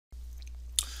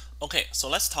Okay, so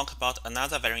let's talk about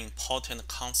another very important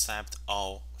concept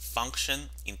of function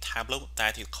in Tableau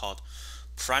that is called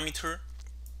parameter.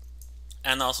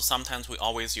 And also sometimes we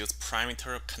always use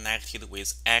parameter connected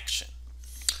with action.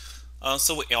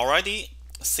 So we already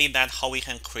see that how we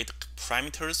can create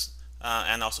parameters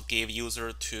and also give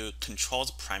user to control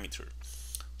the parameter.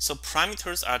 So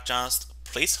parameters are just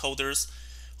placeholders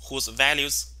whose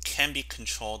values can be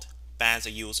controlled by the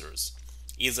users,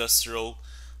 either through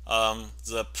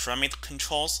the parameter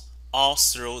controls or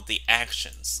through the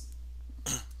actions.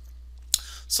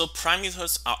 So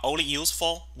parameters are only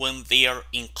useful when they are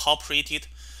incorporated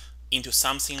into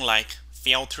something like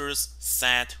filters,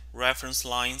 set, reference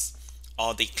lines,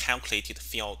 or the calculated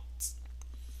fields.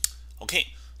 Okay,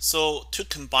 so to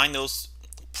combine those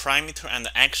parameter and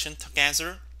action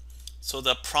together, so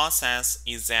the process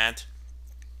is that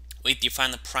we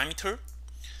define a parameter,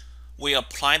 we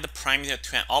apply the parameter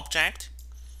to an object,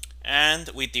 and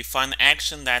we define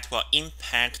action that will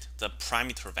impact the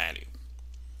parameter value.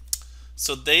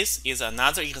 So this is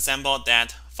another example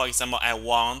that, for example, I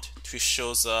want to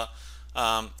show the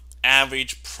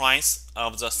average price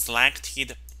of the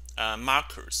selected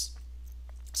markers.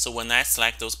 So when I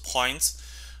select those points,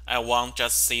 I want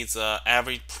just see the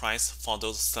average price for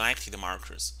those selected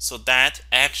markers. So that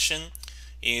action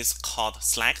is called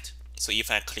select. So if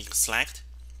I click select,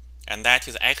 and that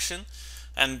is action,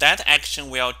 and that action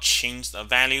will change the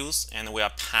values and will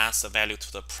pass the value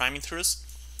to the parameters,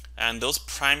 and those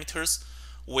parameters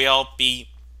will be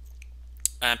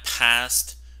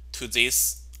passed to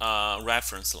this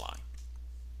reference line.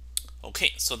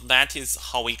 Okay, so that is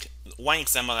how one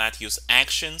example that use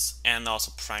actions and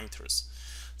also parameters.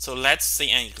 So let's see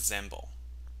an example.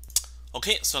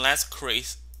 Okay, so let's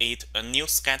create a new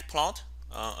scatter plot.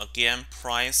 Again,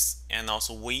 price and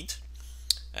also weight,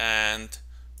 and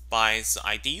by the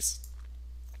IDs.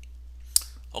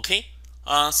 Okay,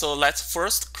 so let's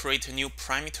first create a new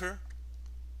parameter.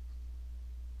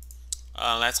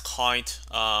 Let's call it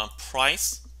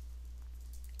price.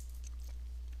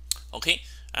 Okay,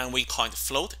 and we call it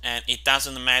float, and it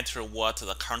doesn't matter what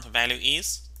the current value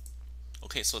is.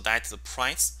 Okay, so that's the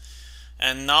price.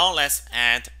 And now let's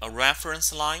add a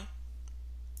reference line.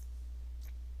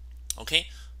 Okay,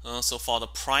 so for the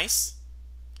price,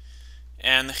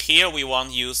 and here we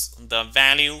want to use the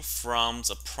value from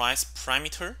the price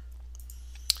parameter,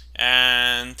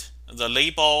 and the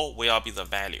label will be the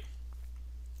value.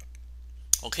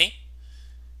 Okay,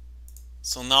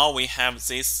 so now we have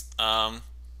this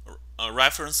a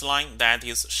reference line that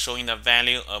is showing the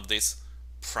value of this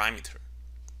parameter.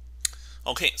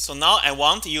 Okay, so now I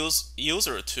want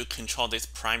user to control this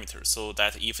parameter so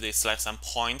that if they select some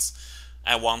points,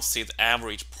 I want to see the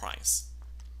average price.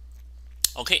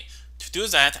 Okay, to do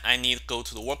that, I need to go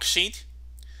to the worksheet,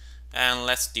 and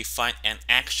let's define an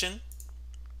action.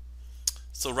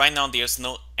 So right now there's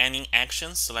no any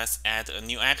action, so let's add a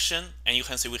new action, and you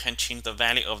can see we can change the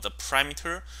value of the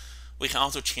parameter. We can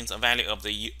also change the value of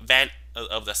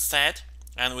the set,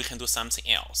 and we can do something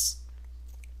else.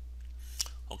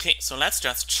 Okay, so let's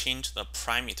just change the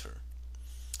parameter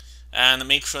and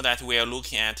make sure that we are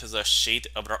looking at the sheet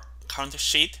of the current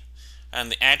sheet,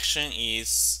 and the action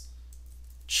is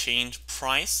change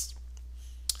price,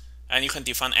 and you can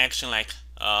define action like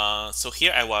so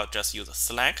here I will just use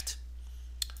select.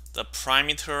 The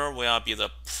parameter will be the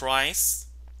price.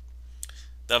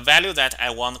 The value that I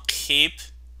want to keep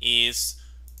is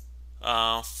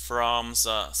from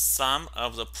the sum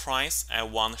of the price. I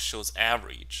want to show the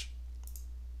average.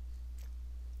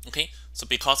 Okay, so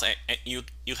because you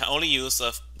can only use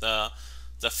the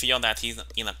field that is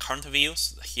in the current view,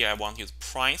 so here I want to use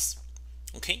price.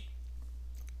 Okay,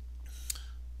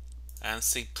 and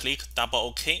say click double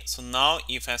OK. So now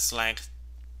if I select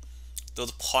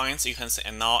those points, you can see,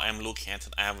 and now I'm looking at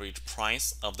the average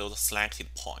price of those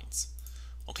selected points.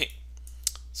 Okay,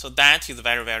 so that is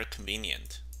very, very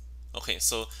convenient. Okay,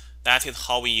 so that is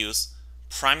how we use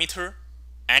parameter,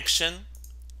 action,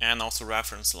 and also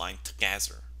reference line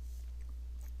together.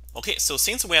 Okay, so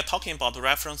since we are talking about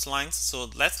reference lines, so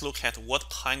let's look at what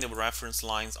kind of reference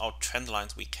lines or trend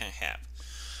lines we can have.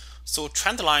 So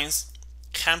trend lines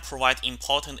can provide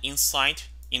important insight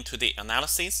into the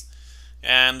analysis,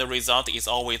 and the result is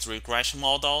always regression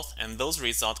models, and those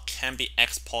results can be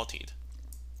exported.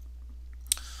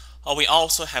 We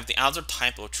also have the other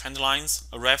type of trend lines,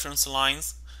 reference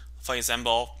lines. For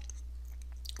example,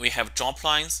 we have drop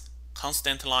lines,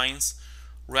 constant lines,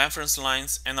 reference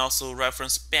lines, and also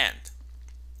reference band.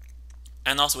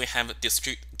 And also we have a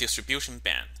distribution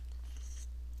band.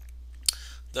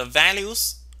 The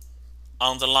values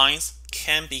on the lines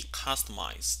can be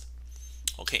customized.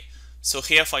 Okay, So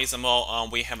here, for example,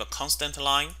 we have a constant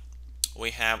line,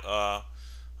 we have a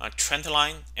trend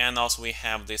line, and also we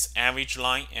have this average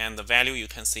line, and the value you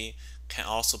can see can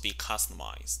also be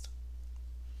customized.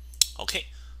 Okay,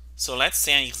 so let's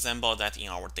see an example of that in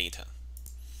our data.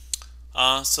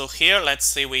 So here, let's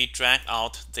say we drag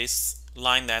out this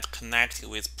line that connects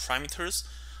with parameters.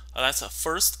 Let's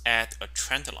first add a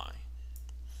trend line.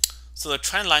 So the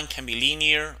trend line can be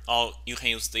linear, or you can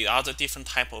use the other different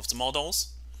type of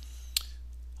models.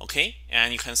 Okay,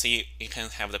 and you can see you can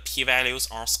have the p-values,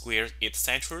 r-squared,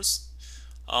 etc.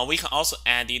 We can also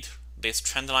edit this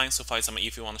trend line. So for example,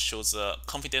 if you want to show the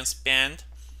confidence band,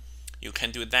 you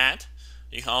can do that.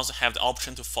 You can also have the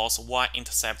option to force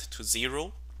y-intercept to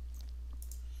 0.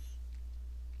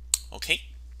 Okay.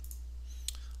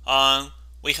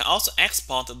 We can also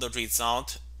export the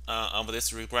result of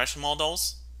these regression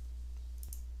models.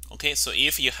 Okay, so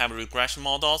if you have regression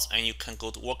models, and you can go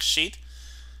to worksheet,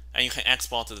 and you can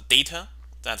export the data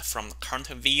that from the current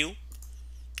view.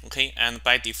 Okay, and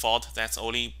by default, that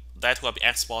will be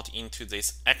exported into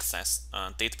this Access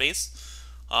database.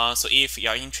 So if you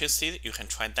are interested, you can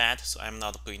try that. So I'm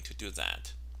not going to do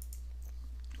that.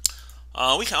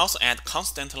 We can also add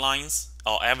constant lines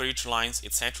or average lines,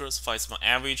 etc. So for example,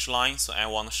 average line. So I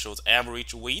want to show the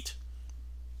average weight.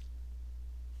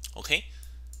 Okay,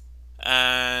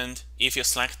 and if you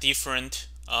select different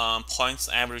points,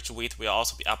 average weight will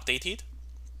also be updated.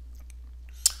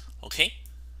 Okay,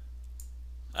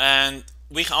 and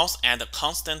we can also add a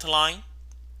constant line,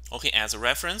 okay, as a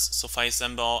reference. So for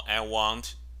example, I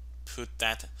want to put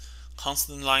that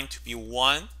constant line to be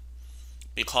 1,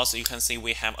 because you can see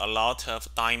we have a lot of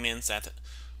diamonds that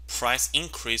price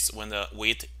increase when the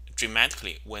weight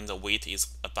dramatically when the weight is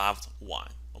above 1.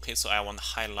 Okay, so I want to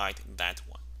highlight that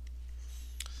one.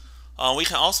 We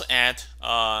can also add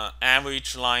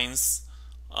average lines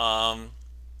on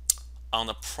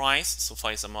the price. So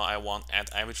for example, I want to add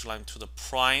average line to the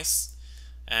price,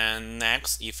 and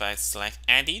next, if I select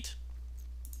edit,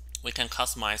 we can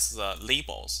customize the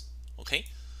labels. Okay,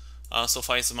 so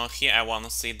for example, here I want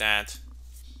to say that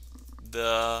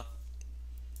the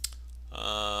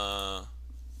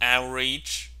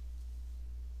average,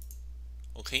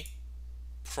 okay,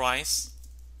 price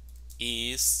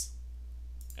is,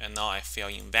 and now I fill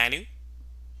in value.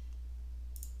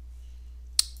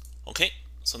 Okay,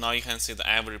 so now you can see the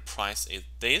average price is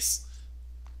this.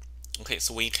 Okay,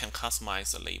 so we can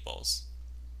customize the labels.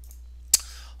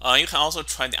 You can also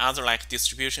try the other, like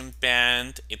distribution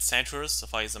band, etc. So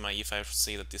for example, if I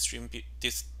see the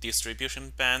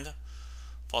distribution band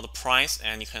for the price,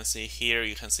 and you can see here,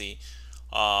 you can see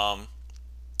what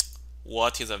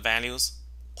is the values,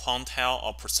 quantile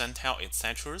or percentile,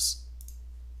 etc.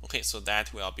 Okay, so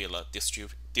that will be the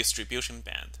distribution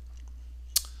band.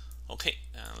 Okay,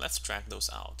 let's drag those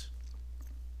out.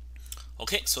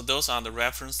 Okay, so those are the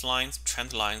reference lines,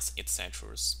 trend lines,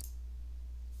 etc.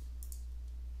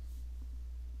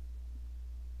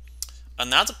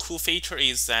 Another cool feature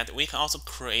is that we can also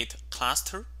create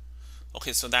cluster.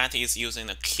 Okay, so that is using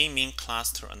the k-mean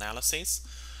cluster analysis.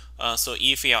 So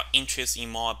if you are interested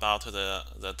in more about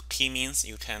the k-means,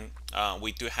 you can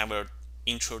we do have a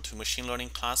intro to machine learning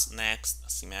class next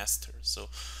semester. So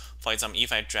for example,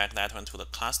 if I drag that one to the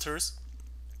clusters,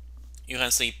 you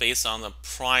can see based on the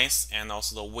price and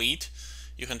also the weight,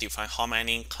 you can define how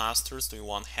many clusters do you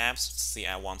want to have. So say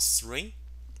I want 3.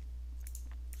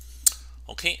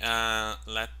 Okay,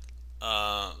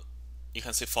 you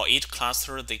can see for each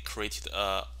cluster they created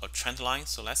a trend line.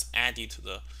 So let's add it to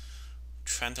the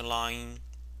trend line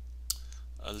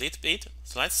a little bit.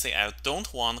 So let's say I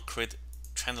don't want to create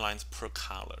trend lines per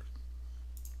color.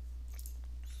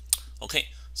 Okay,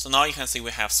 so now you can see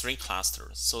we have 3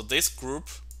 clusters. So this group,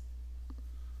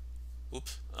 the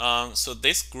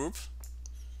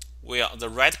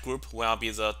red group will be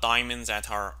the diamonds that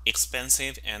are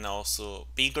expensive and also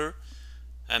bigger.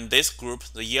 And this group,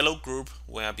 the yellow group,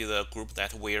 will be the group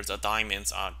that where the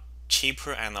diamonds are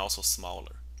cheaper and also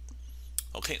smaller.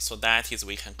 Okay, so that is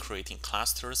we can create in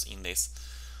clusters in this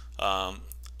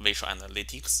visual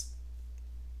analytics.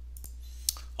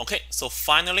 Okay, so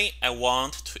finally, I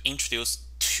want to introduce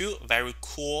 2 very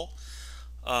cool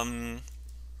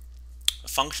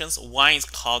functions. One is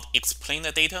called explain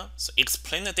the data. So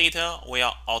explain the data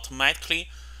will automatically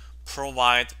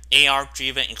provide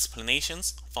AR-driven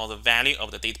explanations for the value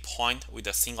of the data point with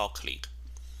a single click.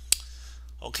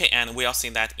 Okay, and we'll see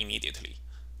that immediately.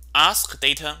 Ask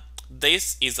data.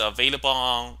 This is available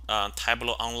on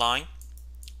Tableau Online.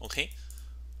 Okay,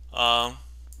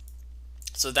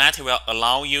 so that will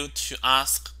allow you to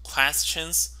ask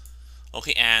questions.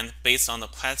 Okay, and based on the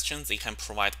questions, they can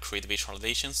provide create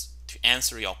visualizations to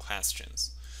answer your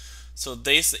questions. So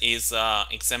this is an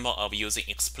example of using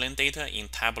explain data in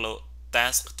Tableau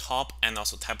Desktop and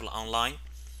also Tableau Online.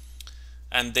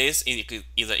 And this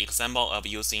is an example of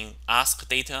using ask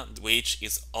data, which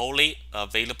is only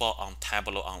available on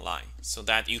Tableau Online, so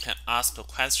that you can ask a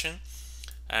question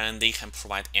and they can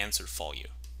provide answer for you.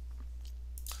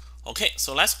 Okay,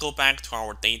 so let's go back to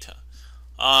our data.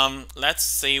 Let's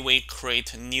say we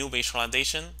create a new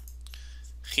visualization.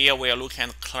 Here we are looking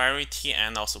at clarity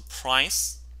and also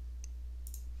price.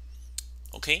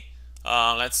 Okay,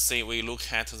 let's say we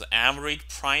look at the average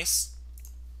price.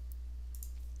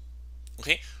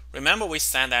 Okay, remember we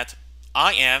said that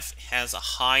IF has the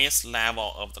highest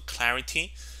level of the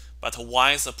clarity, but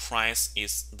why the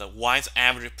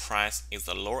average price is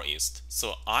the lowest.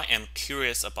 So I am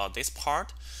curious about this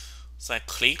part. So I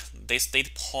click this data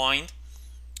point,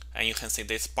 and you can see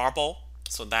this bubble.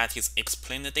 So that is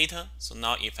explain the data. So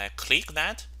now if I click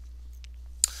that,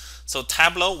 so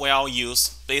Tableau will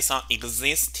use based on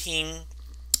existing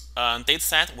data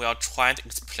set, will try to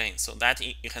explain. So that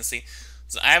you can see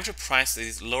the average price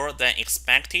is lower than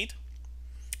expected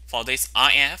for this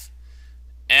IF,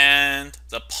 and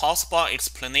the possible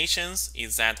explanations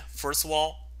is that first of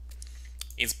all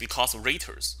is because of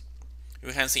raters.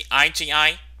 You can see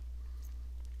IGI,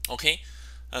 okay,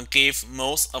 give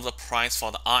most of the price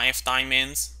for the IF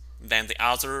diamonds than the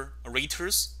other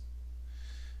raters,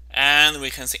 and we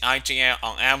can see IGI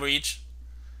on average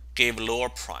give lower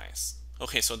price.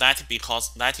 Okay, so that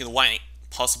is one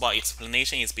possible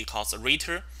explanation, is because the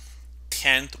rater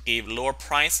tend to give lower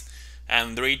price,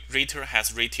 and the rater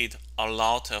has rated a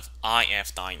lot of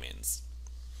IF diamonds.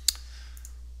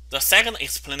 The second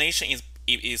explanation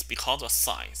is because of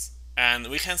size, and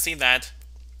we can see that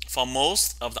for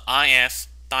most of the IF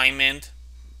diamond,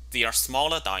 they are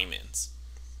smaller diamonds.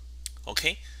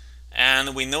 Okay,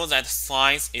 and we know that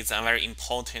size is a very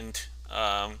important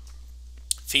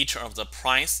feature of the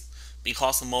price,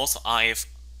 because most IF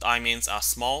diamonds are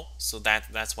small, so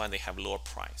that's why they have lower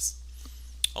price.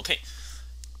 Okay,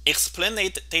 explain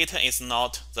data is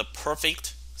not the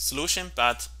perfect solution,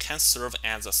 but can serve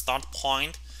as a start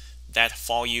point that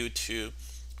for you to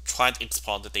try to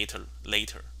explore the data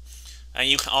later. And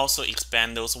you can also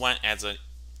expand those one as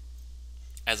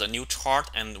a new chart,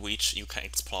 and which you can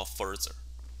explore further.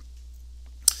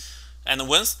 And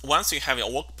once you have your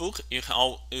workbook, you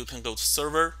can go to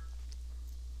server.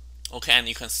 Okay, and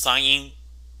you can sign in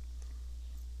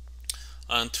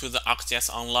to the ArcGIS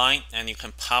Online, and you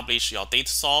can publish your data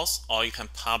source, or you can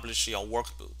publish your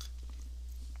workbook.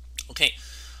 Okay,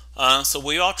 so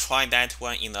we will try that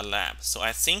one in the lab. So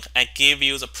I think I give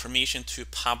you the permission to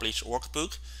publish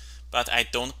workbook, but I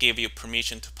don't give you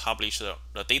permission to publish the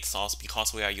data source,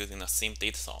 because we are using the same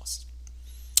data source.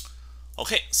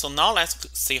 Okay, so now let's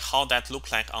see how that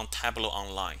looks like on Tableau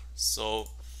Online. So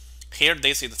here,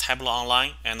 this is Tableau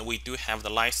Online, and we do have the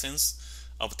license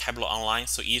of Tableau Online.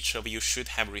 So each of you should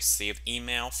have received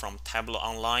email from Tableau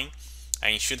Online,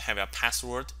 and you should have a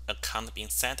password account being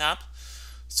set up.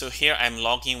 So here I'm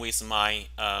logging with my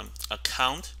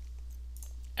account,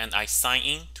 and I sign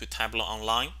in to Tableau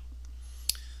Online.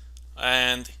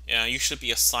 And you should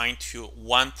be assigned to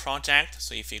one project.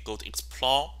 So if you go to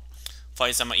Explore, for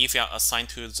example, if you are assigned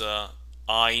to the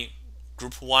I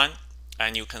group 1,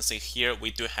 and you can see here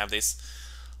we do have this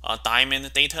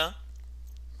diamond data,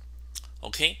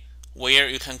 okay, where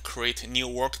you can create a new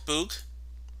workbook.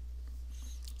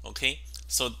 Okay,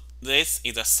 so this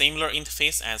is a similar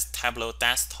interface as Tableau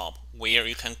Desktop, where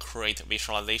you can create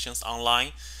visualizations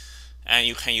online, and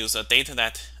you can use the data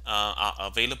that are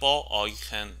available, or you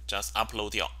can just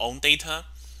upload your own data,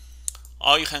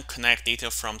 or you can connect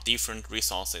data from different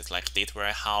resources like data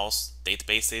warehouse,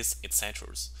 databases, etc.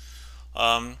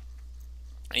 And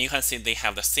you can see they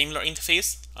have the similar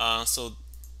interface, so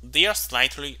they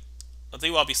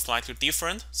will be slightly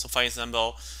different. So for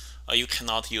example, you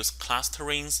cannot use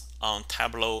clusterings on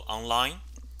Tableau Online,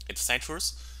 etc.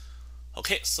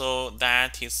 Okay, so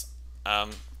that is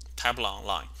Tableau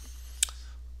Online.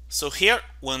 So here,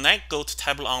 when I go to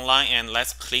Tableau Online and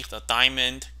let's click the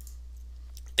diamond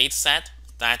dataset,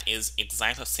 that is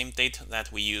exactly the same data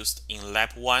that we used in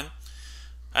Lab 1.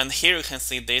 And here you can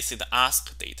see this is the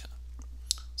ask data.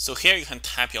 So here you can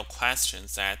type your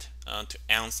questions that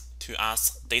to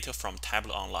ask data from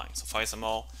Tableau Online. So for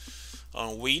example,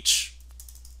 which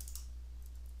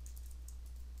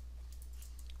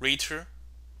rater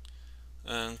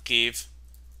give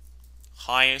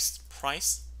highest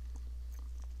price?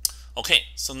 Okay,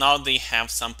 so now they have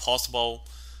some possible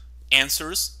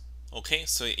answers. Okay,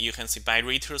 so you can see by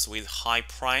raters with high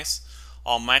price,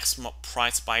 or maximum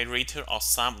price by rater or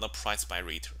sum of the price by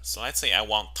rater. So let's say I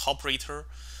want top rater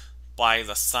by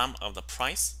the sum of the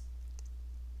price.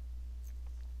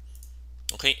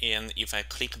 Okay, and if I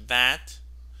click that,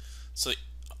 so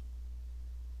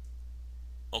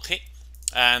okay,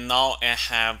 and now I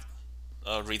have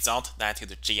a result that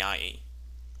is GIA.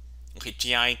 Okay,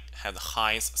 GIA has the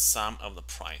highest sum of the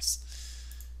price.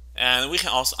 And we can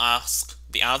also ask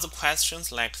the other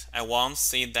questions, like I want to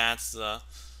see that the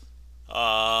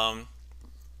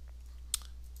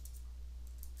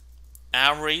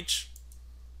average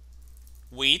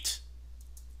weight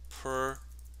per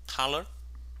color.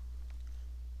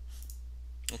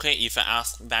 Okay, if I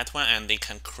ask that one, and they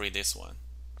can create this one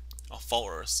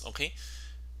for us. Okay,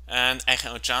 and I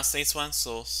can adjust this one,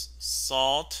 so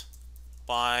sort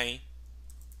by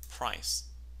price.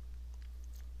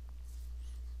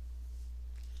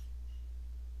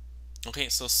 Okay,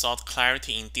 so sort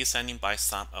clarity in descending by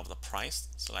sum of the price.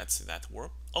 So let's see that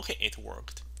work. Okay, it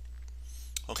worked.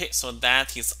 Okay, so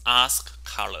that is ask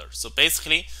color. So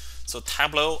basically, so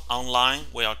Tableau Online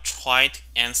will try to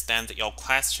understand your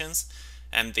questions,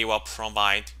 and they will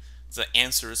provide the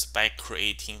answers by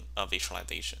creating a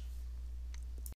visualization.